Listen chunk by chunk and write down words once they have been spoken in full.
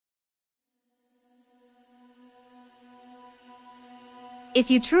If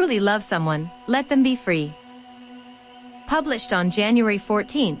you truly love someone, let them be free. Published on January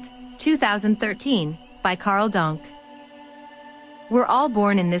 14, 2013, by Carl Donk. We're all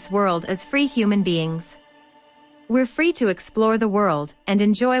born in this world as free human beings. We're free to explore the world and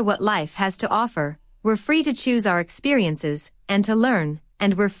enjoy what life has to offer. We're free to choose our experiences and to learn,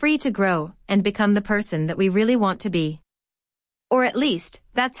 and we're free to grow and become the person that we really want to be. Or at least,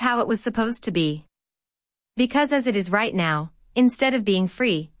 that's how it was supposed to be. Because as it is right now, instead of being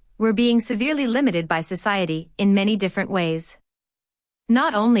free, we're being severely limited by society in many different ways.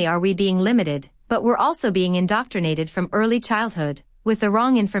 Not only are we being limited, but we're also being indoctrinated from early childhood with the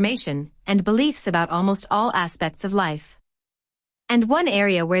wrong information and beliefs about almost all aspects of life. And one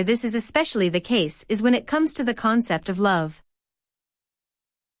area where this is especially the case is when it comes to the concept of love.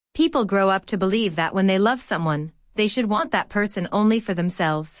 People grow up to believe that when they love someone, they should want that person only for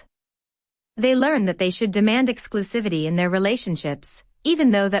themselves. They learn that they should demand exclusivity in their relationships,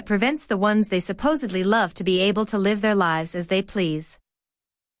 even though that prevents the ones they supposedly love to be able to live their lives as they please.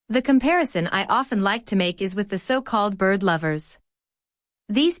 The comparison I often like to make is with the so-called bird lovers.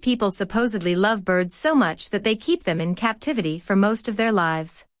 These people supposedly love birds so much that they keep them in captivity for most of their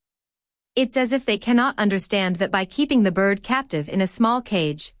lives. It's as if they cannot understand that by keeping the bird captive in a small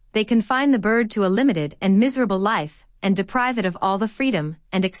cage, they confine the bird to a limited and miserable life, and deprive it of all the freedom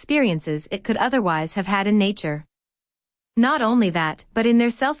and experiences it could otherwise have had in nature. Not only that, but in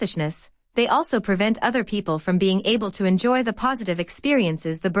their selfishness, they also prevent other people from being able to enjoy the positive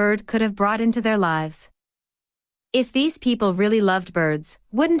experiences the bird could have brought into their lives. If these people really loved birds,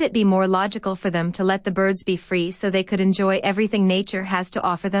 wouldn't it be more logical for them to let the birds be free so they could enjoy everything nature has to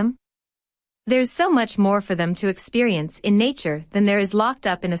offer them? There's so much more for them to experience in nature than there is locked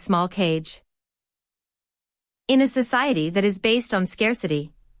up in a small cage. In a society that is based on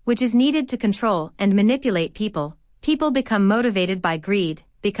scarcity, which is needed to control and manipulate people, people become motivated by greed,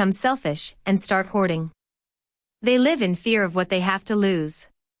 become selfish, and start hoarding. They live in fear of what they have to lose.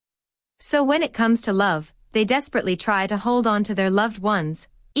 So when it comes to love, they desperately try to hold on to their loved ones,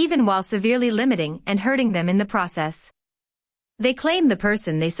 even while severely limiting and hurting them in the process. They claim the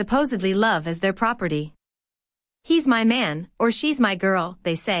person they supposedly love as their property. He's my man, or she's my girl,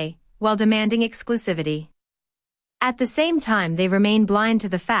 they say, while demanding exclusivity. At the same time, they remain blind to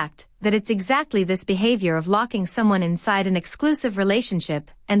the fact that it's exactly this behavior of locking someone inside an exclusive relationship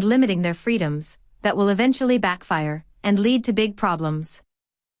and limiting their freedoms that will eventually backfire and lead to big problems.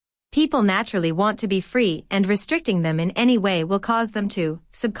 People naturally want to be free, and restricting them in any way will cause them to,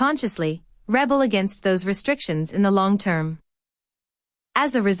 subconsciously, rebel against those restrictions in the long term.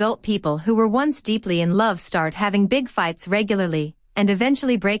 As a result, people who were once deeply in love start having big fights regularly, and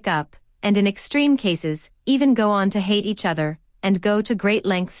eventually break up, and in extreme cases, even go on to hate each other, and go to great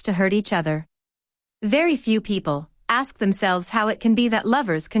lengths to hurt each other. Very few people ask themselves how it can be that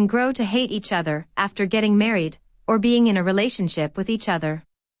lovers can grow to hate each other after getting married, or being in a relationship with each other.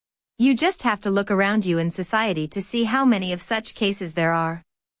 You just have to look around you in society to see how many of such cases there are.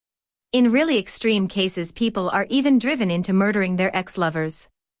 In really extreme cases, people are even driven into murdering their ex-lovers.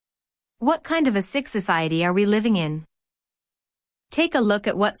 What kind of a sick society are we living in? Take a look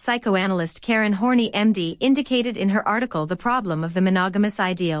at what psychoanalyst Karen Horney MD indicated in her article The Problem of the Monogamous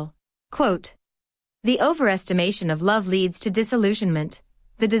Ideal. Quote, "The overestimation of love leads to disillusionment.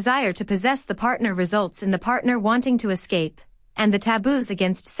 The desire to possess the partner results in the partner wanting to escape, and the taboos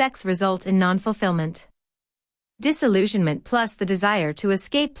against sex result in non-fulfillment. Disillusionment plus the desire to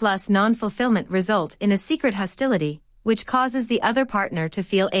escape plus non-fulfillment result in a secret hostility, which causes the other partner to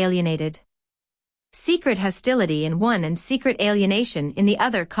feel alienated. Secret hostility in one and secret alienation in the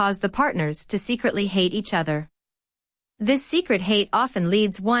other cause the partners to secretly hate each other. This secret hate often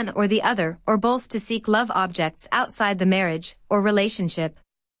leads one or the other or both to seek love objects outside the marriage or relationship."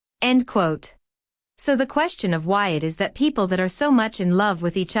 End quote. So the question of why it is that people that are so much in love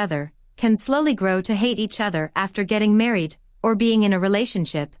with each other can slowly grow to hate each other after getting married or being in a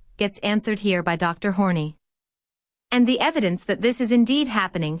relationship gets answered here by Dr. Horney. And the evidence that this is indeed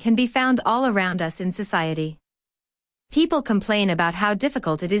happening can be found all around us in society. People complain about how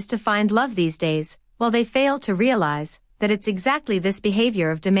difficult it is to find love these days, while they fail to realize that it's exactly this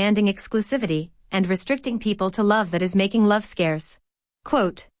behavior of demanding exclusivity and restricting people to love that is making love scarce.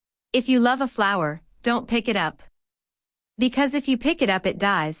 Quote, "If you love a flower, don't pick it up. Because if you pick it up it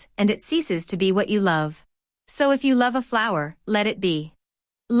dies, and it ceases to be what you love. So if you love a flower, let it be.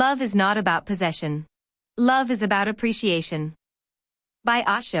 Love is not about possession. Love is about appreciation." By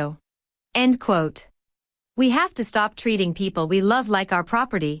Osho. End quote. We have to stop treating people we love like our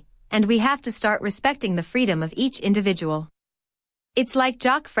property, and we have to start respecting the freedom of each individual. It's like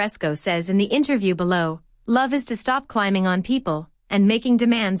Jacques Fresco says in the interview below, love is to stop climbing on people, and making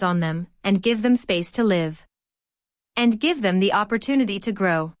demands on them, and give them space to live. And give them the opportunity to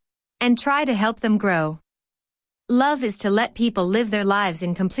grow. And try to help them grow. Love is to let people live their lives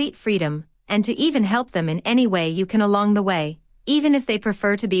in complete freedom, and to even help them in any way you can along the way, even if they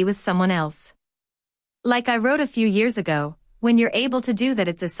prefer to be with someone else. Like I wrote a few years ago, when you're able to do that,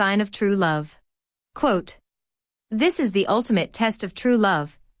 it's a sign of true love. Quote, "This is the ultimate test of true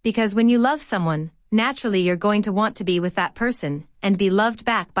love, because when you love someone, naturally you're going to want to be with that person, and be loved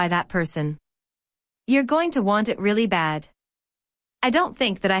back by that person. You're going to want it really bad." I don't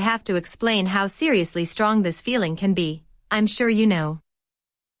think that I have to explain how seriously strong this feeling can be, I'm sure you know.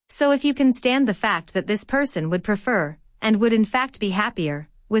 So if you can stand the fact that this person would prefer, and would in fact be happier,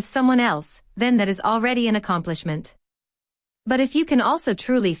 with someone else, then that is already an accomplishment. But if you can also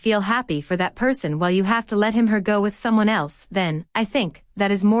truly feel happy for that person while you have to let him or her go with someone else, then, I think, that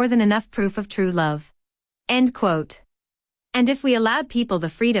is more than enough proof of true love. End quote. And if we allowed people the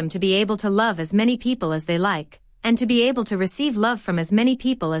freedom to be able to love as many people as they like, and to be able to receive love from as many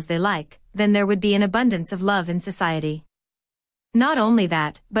people as they like, then there would be an abundance of love in society. Not only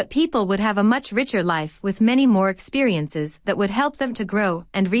that, but people would have a much richer life with many more experiences that would help them to grow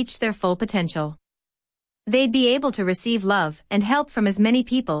and reach their full potential. They'd be able to receive love and help from as many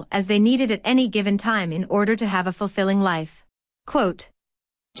people as they needed at any given time in order to have a fulfilling life. Quote,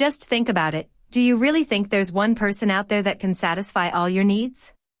 "Just think about it, do you really think there's one person out there that can satisfy all your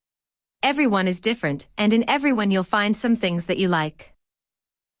needs? Everyone is different, and in everyone you'll find some things that you like.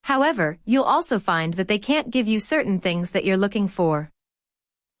 However, you'll also find that they can't give you certain things that you're looking for.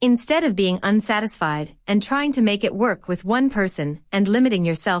 Instead of being unsatisfied and trying to make it work with one person and limiting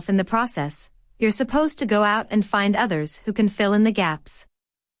yourself in the process, you're supposed to go out and find others who can fill in the gaps.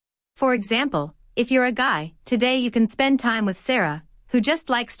 For example, if you're a guy, today you can spend time with Sarah, who just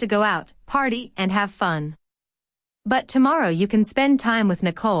likes to go out, party, and have fun. But tomorrow you can spend time with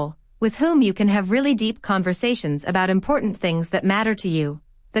Nicole, with whom you can have really deep conversations about important things that matter to you,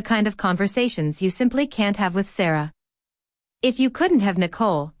 the kind of conversations you simply can't have with Sarah. If you couldn't have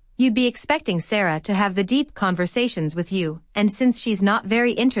Nicole, you'd be expecting Sarah to have the deep conversations with you, and since she's not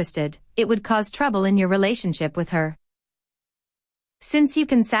very interested, it would cause trouble in your relationship with her. Since you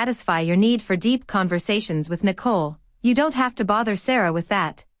can satisfy your need for deep conversations with Nicole, you don't have to bother Sarah with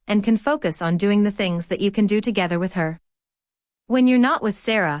that, and can focus on doing the things that you can do together with her. When you're not with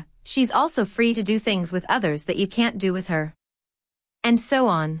Sarah, she's also free to do things with others that you can't do with her. And so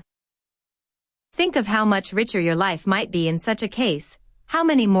on. Think of how much richer your life might be in such a case, how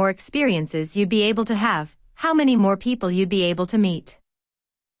many more experiences you'd be able to have, how many more people you'd be able to meet.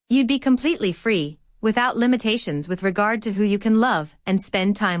 You'd be completely free, without limitations with regard to who you can love and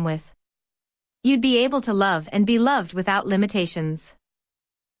spend time with. You'd be able to love and be loved without limitations.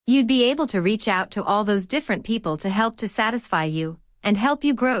 You'd be able to reach out to all those different people to help to satisfy you, and help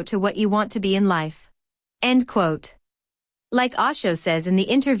you grow to what you want to be in life. End quote. Like Osho says in the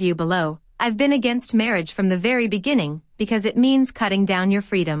interview below, I've been against marriage from the very beginning, because it means cutting down your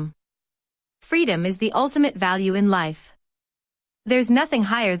freedom. Freedom is the ultimate value in life. There's nothing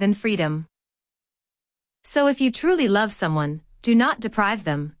higher than freedom. So if you truly love someone, do not deprive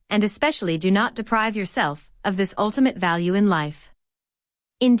them, and especially do not deprive yourself, of this ultimate value in life.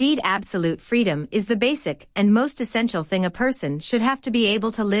 Indeed, absolute freedom is the basic and most essential thing a person should have to be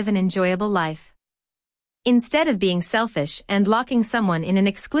able to live an enjoyable life. Instead of being selfish and locking someone in an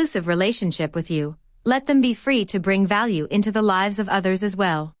exclusive relationship with you, let them be free to bring value into the lives of others as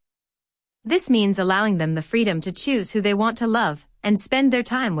well. This means allowing them the freedom to choose who they want to love and spend their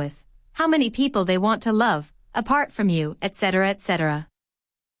time with, how many people they want to love, apart from you, etc., etc.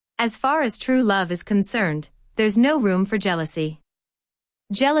 As far as true love is concerned, there's no room for jealousy.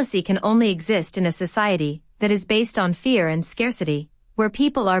 Jealousy can only exist in a society that is based on fear and scarcity, where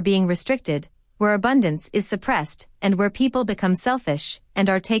people are being restricted, where abundance is suppressed, and where people become selfish and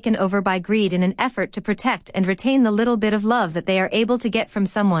are taken over by greed in an effort to protect and retain the little bit of love that they are able to get from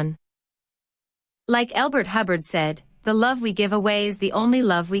someone. Like Elbert Hubbard said, the love we give away is the only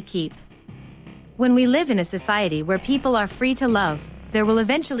love we keep. When we live in a society where people are free to love, there will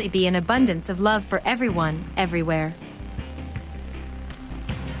eventually be an abundance of love for everyone, everywhere.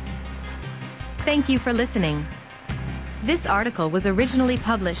 Thank you for listening. This article was originally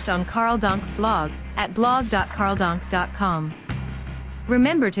published on Carl Donk's blog at blog.carldonk.com.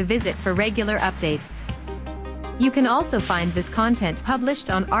 Remember to visit for regular updates. You can also find this content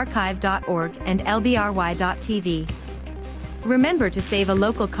published on archive.org and lbry.tv. Remember to save a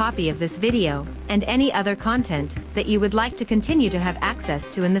local copy of this video and any other content that you would like to continue to have access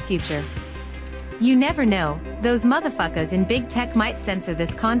to in the future. You never know, those motherfuckers in big tech might censor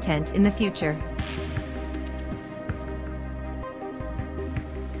this content in the future.